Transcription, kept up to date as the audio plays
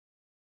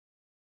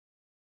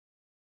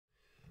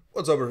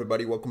What's up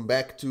everybody, welcome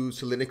back to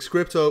Cilinix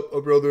Crypto.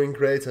 Hope you're all doing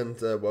great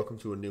and welcome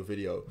to a new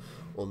video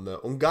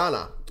on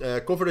Gala.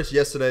 Covered this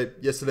yesterday.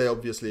 Yesterday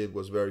obviously it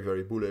was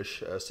very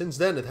bullish. Since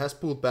then it has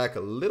pulled back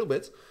a little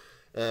bit.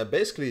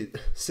 Basically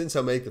since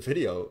I made the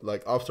video,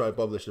 like after I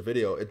published the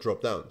video, it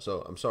dropped down.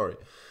 So I'm sorry.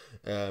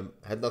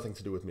 Had nothing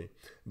to do with me.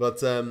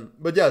 But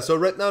yeah, so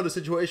right now the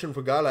situation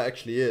for Gala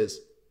actually is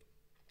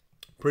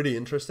pretty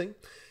interesting.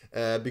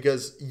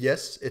 Because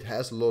yes, it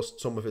has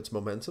lost some of its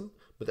momentum.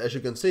 But as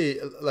you can see,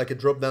 like it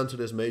dropped down to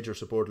this major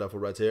support level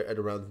right here at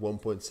around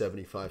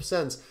 1.75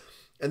 cents.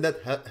 And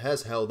that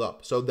has held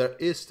up. So there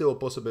is still a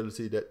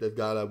possibility that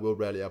Gala will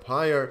rally up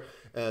higher.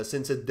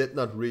 Since it did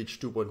not reach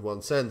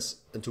 2.1 cents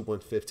and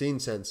 2.15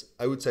 cents,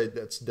 I would say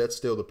that's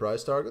still the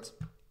price target.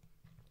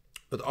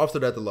 But after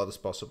that, a lot is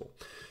possible.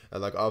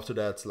 And like after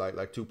that,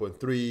 like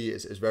 2.3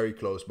 is very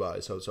close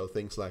by. So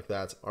things like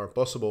that are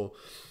possible.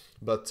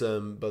 But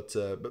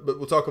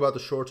we'll talk about the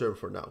short term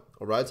for now.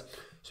 All right.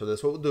 So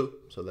that's what we'll do.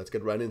 So let's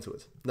get right into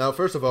it. Now,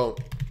 first of all,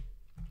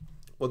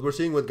 what we're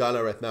seeing with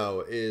Gala right now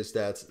is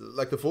that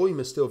like the volume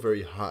is still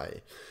very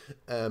high,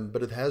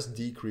 but it has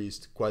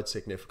decreased quite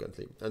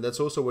significantly. And that's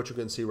also what you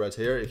can see right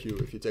here. If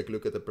you take a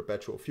look at the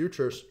perpetual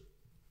futures,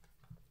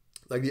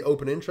 like the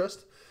open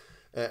interest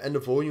and the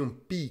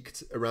volume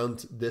peaked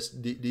around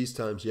these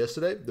times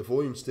yesterday. The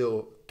volume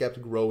still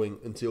kept growing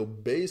until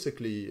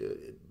basically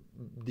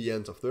the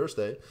end of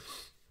Thursday.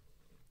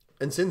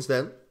 And since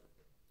then,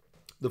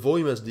 the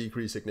volume has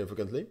decreased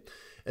significantly,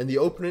 and the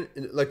open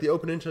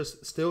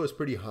interest still is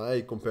pretty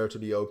high compared to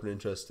the open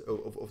interest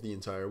of the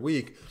entire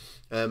week,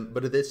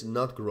 but it is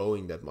not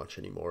growing that much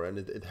anymore, and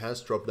it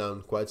has dropped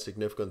down quite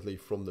significantly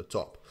from the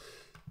top.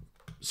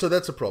 So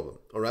that's a problem,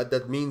 all right?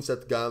 That means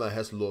that Gala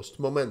has lost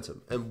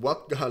momentum, and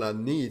what Gala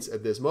needs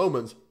at this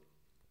moment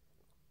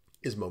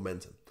is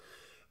momentum,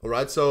 all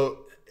right?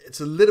 So it's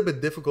a little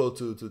bit difficult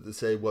to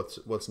say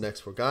what's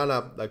next for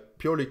Gala. Like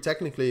purely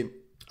technically,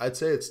 I'd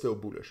say it's still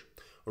bullish.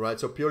 All right,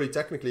 so purely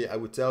technically, I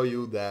would tell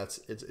you that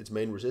its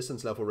main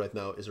resistance level right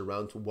now is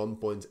around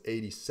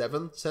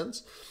 1.87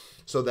 cents.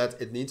 So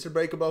that it needs to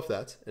break above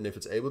that. And if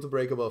it's able to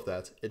break above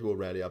that, it will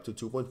rally up to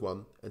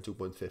 2.1 and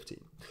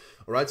 2.15.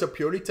 All right, so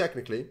purely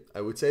technically,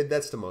 I would say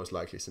that's the most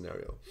likely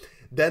scenario.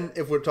 Then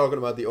if we're talking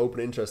about the open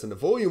interest and the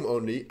volume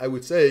only, I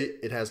would say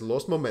it has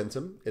lost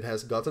momentum. It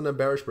has gotten a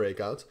bearish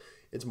breakout.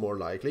 It's more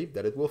likely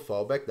that it will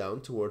fall back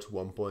down towards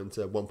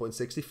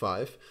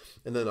 1.65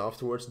 and then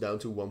afterwards down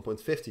to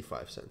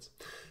 1.55 cents.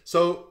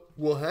 So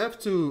we'll have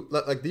to,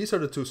 like these are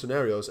the two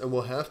scenarios, and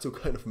we'll have to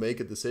kind of make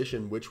a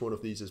decision which one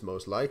of these is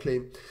most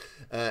likely.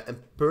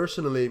 And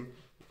personally,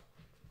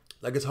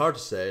 like it's hard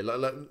to say.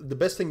 Like the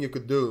best thing you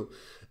could do,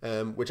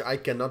 which I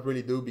cannot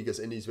really do because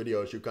in these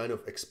videos you kind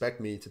of expect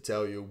me to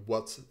tell you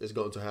what is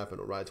going to happen,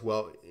 all right?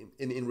 Well,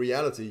 in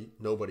reality,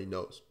 nobody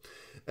knows.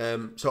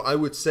 So I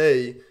would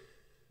say,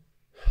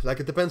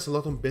 like it depends a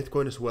lot on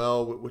Bitcoin as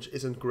well, which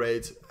isn't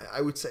great. I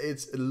would say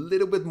it's a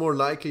little bit more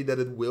likely that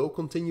it will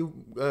continue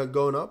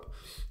going up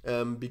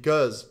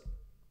because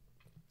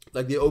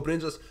like the open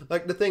interest,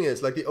 like the thing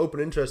is, like the open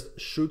interest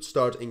should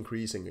start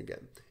increasing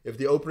again. If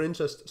the open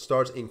interest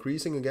starts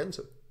increasing again,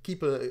 so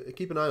keep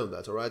an eye on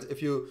that, all right?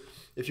 If you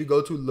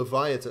go to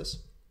Leviathan,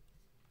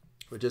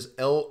 which is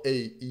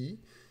LAEVITAS.ch,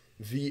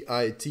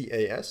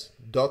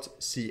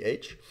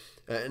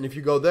 and if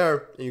you go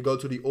there and you go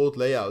to the old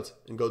layout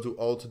and go to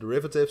alt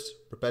derivatives,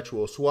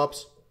 perpetual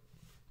swaps,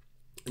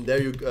 and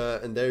there you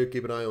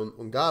keep an eye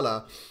on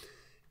Gala.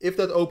 If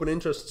that open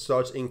interest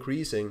starts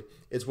increasing,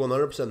 it's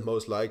 100%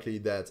 most likely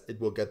that it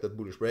will get that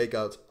bullish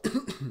breakout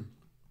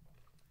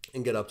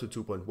and get up to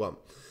 2.1.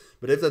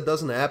 But if that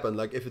doesn't happen,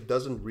 like if it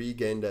doesn't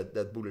regain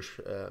that bullish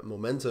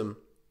momentum,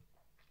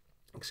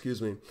 excuse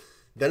me,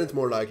 then it's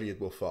more likely it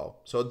will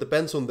fall. So it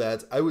depends on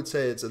that. I would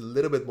say it's a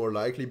little bit more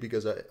likely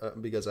because I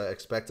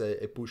expect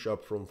a push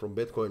up from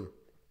Bitcoin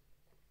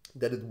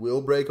that it will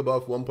break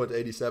above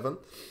 1.87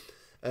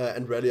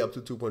 and rally up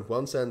to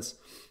 2.1 cents.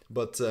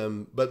 But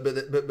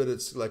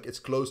it's like it's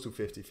close to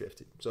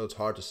 50-50. So it's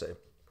hard to say.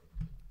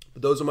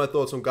 But those are my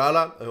thoughts on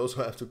Gala. I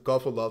also have to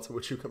cough a lot,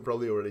 which you can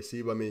probably already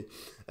see by me.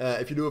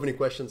 If you do have any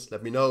questions,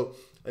 let me know.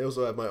 I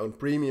also have my own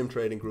premium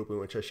trading group in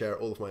which I share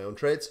all of my own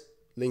trades.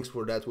 Links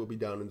for that will be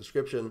down in the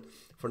description.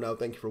 For now,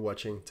 thank you for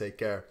watching. Take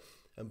care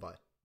and bye.